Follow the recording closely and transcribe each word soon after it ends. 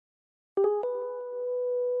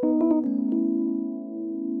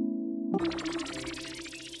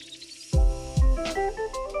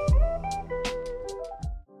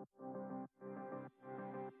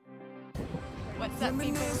What's up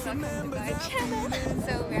people, welcome to my channel.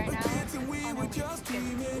 So we are now on our way to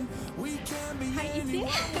Genting. Hi Iti.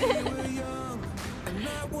 Today, look here.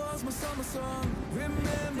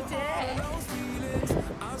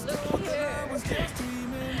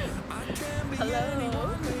 Hello.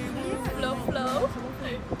 Flow flow.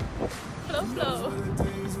 Flow flow.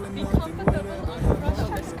 Be comfortable on the front of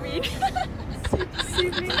the screen.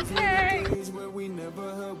 Sibling tag.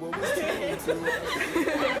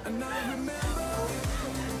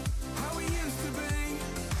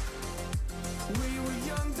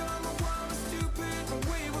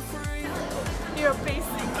 You're basic.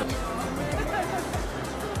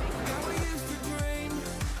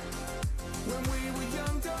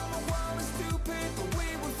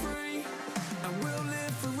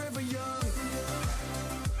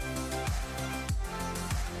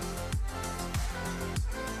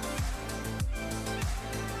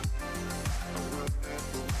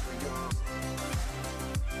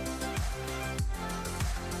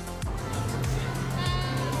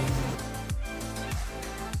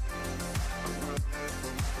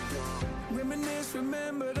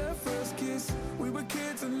 Remember the first kiss. We were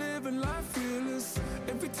kids and living life fearless.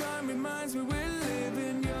 Every time reminds me we're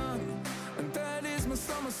living young, and that is my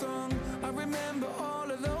summer song. I remember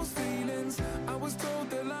all of those feelings. I was told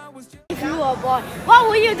that I was just... If you were a boy, what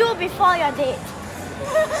would you do before your date?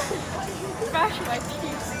 Brush my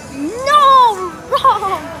teeth. No!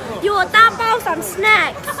 Wrong! You will tap out some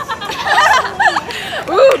snacks.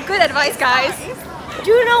 Ooh, good advice guys.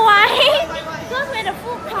 Do you know why? Because when the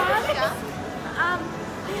food comes,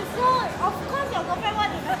 so of course your girlfriend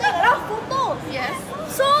wants to take a lot of photos. Yes.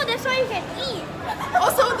 So that's why you can eat.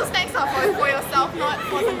 Also the snacks are for yourself, not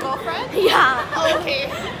for the girlfriend? Yeah.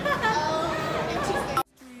 Okay.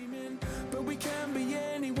 But we can't be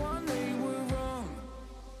anyone, they were wrong.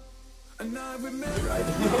 And I remember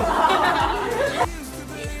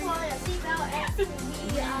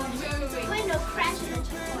going to crash in the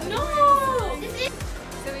checkpoint. No!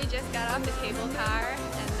 So we just got off the cable car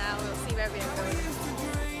and now we'll see where we are going.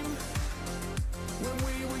 when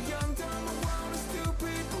we were young, dumb and wild and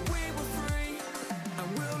stupid, but we were free, and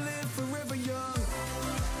we'll live forever young.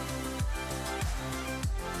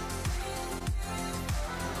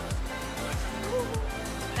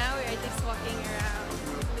 Now we are just walking around,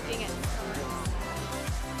 looking at stores.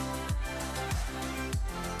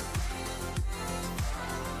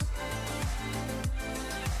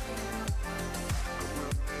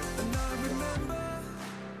 And I remember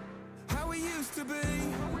how we used to be.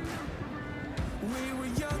 We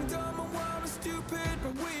were young, dumb and wild and stupid,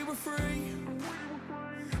 but we were free.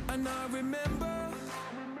 And I remember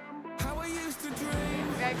how I used to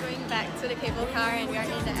dream. We are going back to the cable car and we are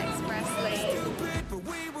in the express lane. Stupid, but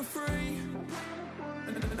we were free.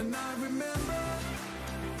 And I remember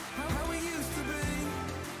how we used to be.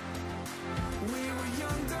 We were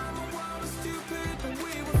young, dumb and wild and stupid, but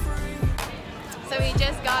we were free. So we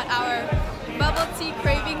just got our bubble tea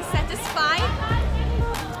craving satisfied.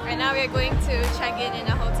 Right now we are going to check in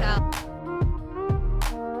a hotel.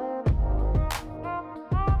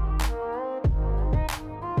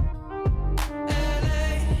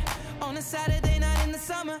 LA, on a Saturday night in the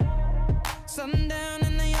summer, sundown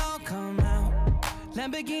and they all come out.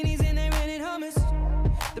 Lamborghinis and they rented hummus.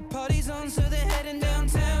 The party's on, so they're heading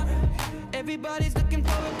downtown. Everybody's looking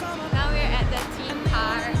for a come up. Now we're at the theme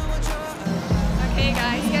park. Okay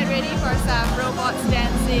guys, get ready for some robots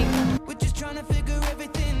dancing. We're just trying to figure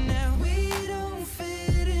everything out. We don't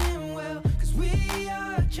fit in well, cause we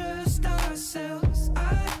are just ourselves.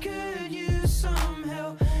 I could use some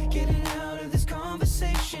help getting out of this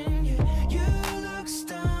conversation. Yeah, you look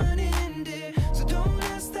stunning, dear, so don't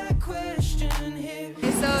ask that question here.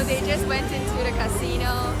 So they just went into the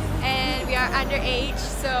casino and we are underage,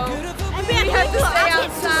 so And we have to stay arcade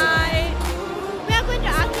outside. soon. We are going to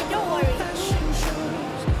arcade, don't worry. Fashion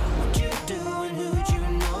shows what you do and who you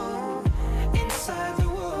know inside the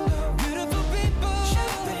world of beautiful people.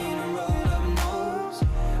 Champagne and rolled up nose,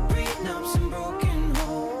 breathing up some broken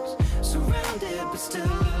holes. Surrounded but still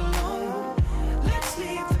alone. Let's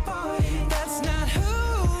leave the party. That's not who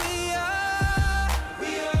we are.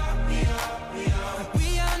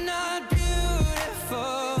 We are not beautiful.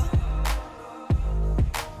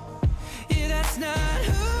 Yeah, that's not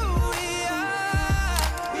who we are.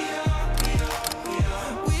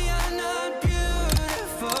 We are not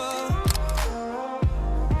beautiful.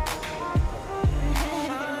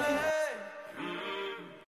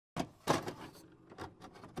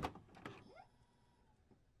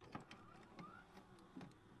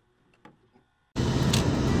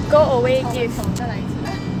 Go away gift.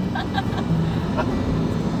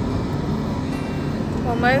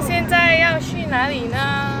 我们现在要去哪里呢？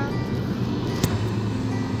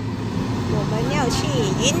我们要去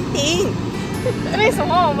云顶。为什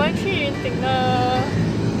么我们去云顶呢？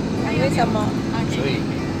为什么？所以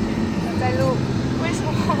我在录。为什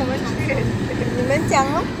么我们去云顶？你们讲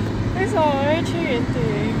哦。为什么我们会去云顶？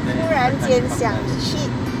突然间想去。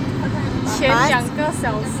前2个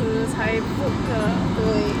小时才book的。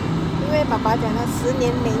对，因为爸爸讲他10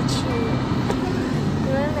年没去。你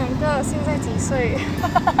们2个现在几岁？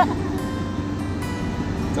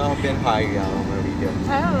这样变华语啊，我们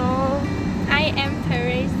video。Hello, I am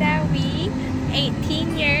Teresa Wee,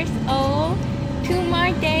 18 years old. 2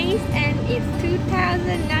 more days and it's 2019.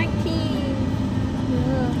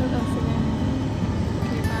 很恶心啊。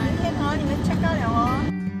明天哦，你们 check out 了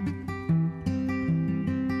哦。